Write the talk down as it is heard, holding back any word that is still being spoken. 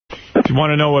you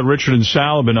want to know what Richard and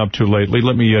Sal have been up to lately,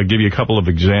 let me give you a couple of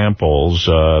examples.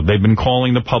 They've been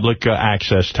calling the public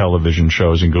access television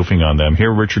shows and goofing on them.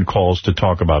 Here Richard calls to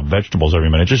talk about vegetables every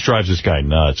minute. It just drives this guy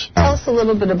nuts. Tell us a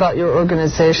little bit about your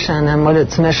organization and what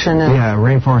its mission is. Yeah,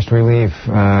 Rainforest Relief.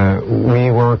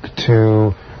 We work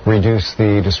to reduce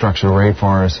the destruction of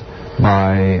rainforests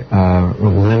by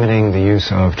limiting the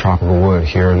use of tropical wood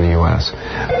here in the U.S.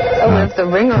 Oh, we have the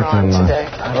ringer on today.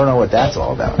 I don't know what that's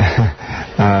all about.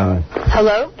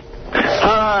 Hello?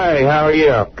 Hi, how are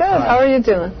you? Good. How are you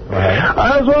doing?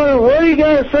 I was wondering, what do you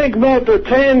guys think about the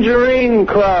tangerine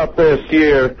crop this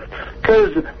year?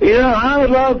 Because, I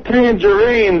love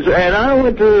tangerines, and I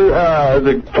went to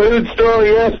the food store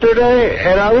yesterday,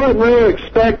 and I wasn't really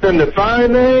expecting to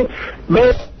find any,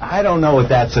 but... I don't know what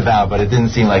that's about, but it didn't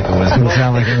seem like it was... It didn't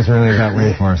sound like it was really about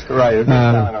rainforest. Right, it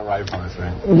didn't sound about rainforest,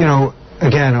 right?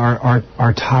 Again,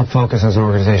 our top focus as an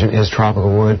organization is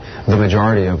tropical wood. The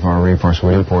majority of our rainforest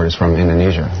wood import is from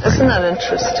Indonesia. Isn't that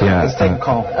interesting? Yeah. Let's take a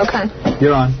call. Okay.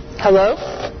 You're on. Hello?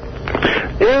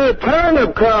 Yeah, the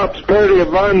turnip crop's pretty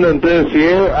abundant this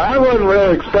year. I wasn't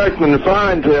really expecting to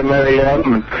find too many of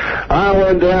them. I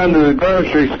went down to the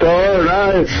grocery store,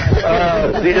 and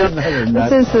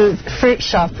This is the fruit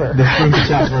shopper. The fruit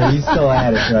shopper. He's still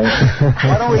at it, right?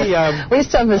 Why don't we... we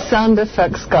used to have a sound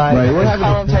effects guy. Right, we're having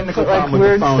a technical problem with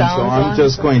the phone, so I'm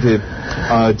just going to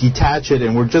detach it,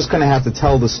 and we're just going to have to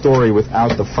tell the story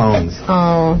without the phones.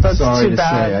 Oh, that's Sorry too to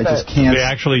bad. say, I just can't... They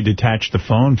actually detached the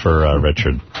phone for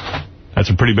Richard. That's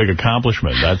a pretty big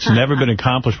accomplishment. That's never been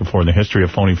accomplished before in the history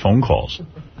of phony phone calls.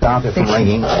 Stop it from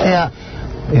ringing. Yeah.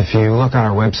 If you look on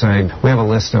our website, we have a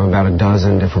list of about a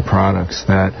dozen different products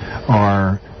that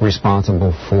are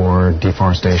responsible for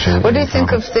deforestation. What do you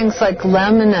think of things like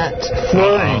laminate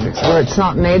flooring, where it's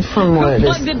not made from wood? We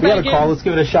got a call. Let's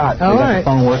give it a shot. All we got right. the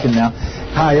phone working now.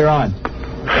 Hi, you're on.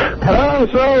 Oh,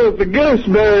 so the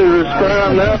gooseberry was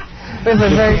found out. We have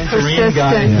a very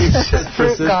persistent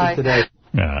fruit guy. Today.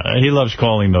 Yeah, he loves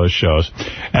calling those shows.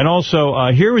 And also,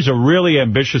 here is a really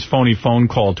ambitious phony phone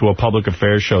call to a public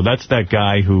affairs show. That's that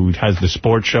guy who has the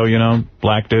sports show,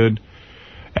 black dude.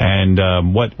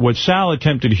 And what Sal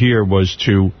attempted here was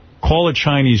to call a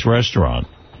Chinese restaurant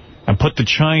and put the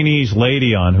Chinese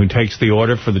lady on who takes the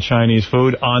order for the Chinese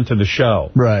food onto the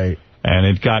show. Right. And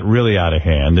it got really out of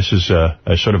hand. This is a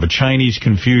sort of a Chinese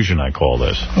confusion, I call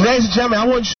this. Ladies and gentlemen, I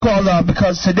want you to call up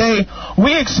because today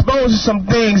we expose some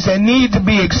things that need to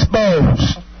be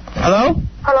exposed. Hello?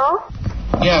 Hello?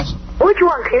 Yes. Which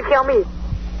one? Can you tell me?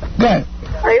 Good.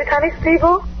 Are you Chinese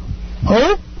people?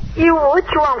 Who? You, which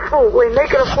one food? We make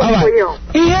a food for you.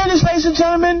 You hear this, ladies and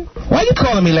gentlemen? Why you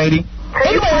calling me, lady?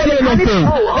 Ain't nobody ordering no food.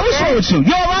 What's wrong with you?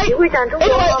 You all right? Ain't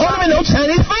nobody ordering no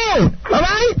Chinese food. All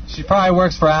right? She probably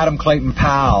works for Adam Clayton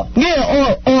Powell.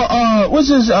 Yeah, or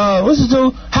what's his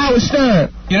dude? Howard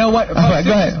Stern. You know what? Right,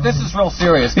 go ahead. This is real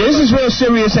serious. Yeah, this is real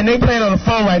serious, and they playing on the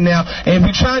phone right now. And if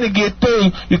you're trying to get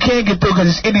through, you can't get through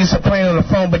because these idiots are playing on the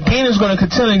phone. But Dina's going to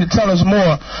continue to tell us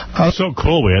more. So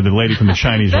cool. We had the lady from the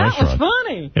Chinese restaurant. That was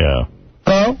funny. Yeah.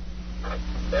 Hello?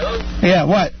 Yeah,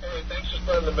 what? Thanks for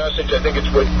spreading the message. I think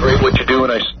it's great what you do,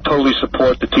 and I totally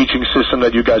support the teaching system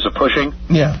that you guys are pushing.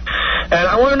 Yeah. And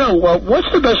I want to know,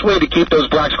 what's the best way to keep those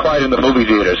blacks quiet in the movie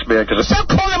theaters, man? Stop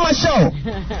calling my show.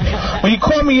 When you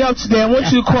call me up today, I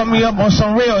want you to call me up on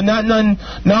some real, not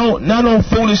on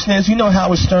foolishness. You know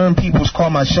how Stern people's call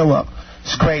my show up.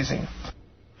 It's crazy.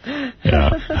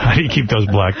 Yeah. How do you keep those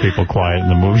black people quiet in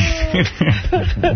the movie?